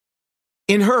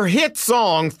In her hit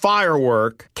song,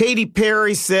 Firework, Katy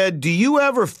Perry said, "Do you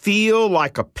ever feel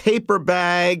like a paper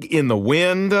bag in the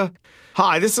wind?"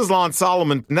 Hi, this is Lon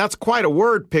Solomon, and that's quite a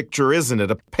word picture, isn't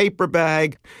it? A paper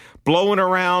bag blowing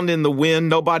around in the wind.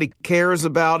 Nobody cares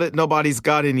about it. Nobody's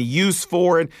got any use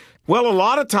for it. Well, a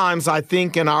lot of times I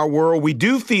think in our world we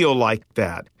do feel like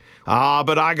that.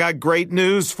 But I got great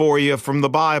news for you from the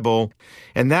Bible,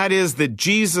 and that is that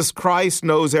Jesus Christ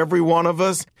knows every one of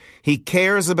us. He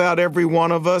cares about every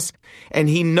one of us, and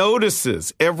He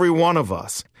notices every one of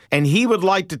us. And He would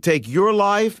like to take your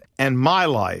life and my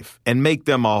life and make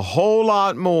them a whole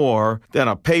lot more than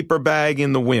a paper bag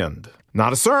in the wind.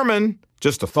 Not a sermon,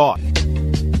 just a thought.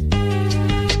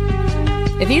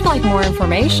 If you'd like more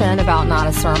information about Not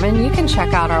a Sermon, you can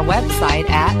check out our website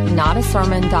at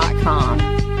notasermon.com.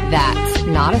 That's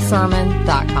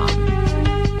notasermon.com.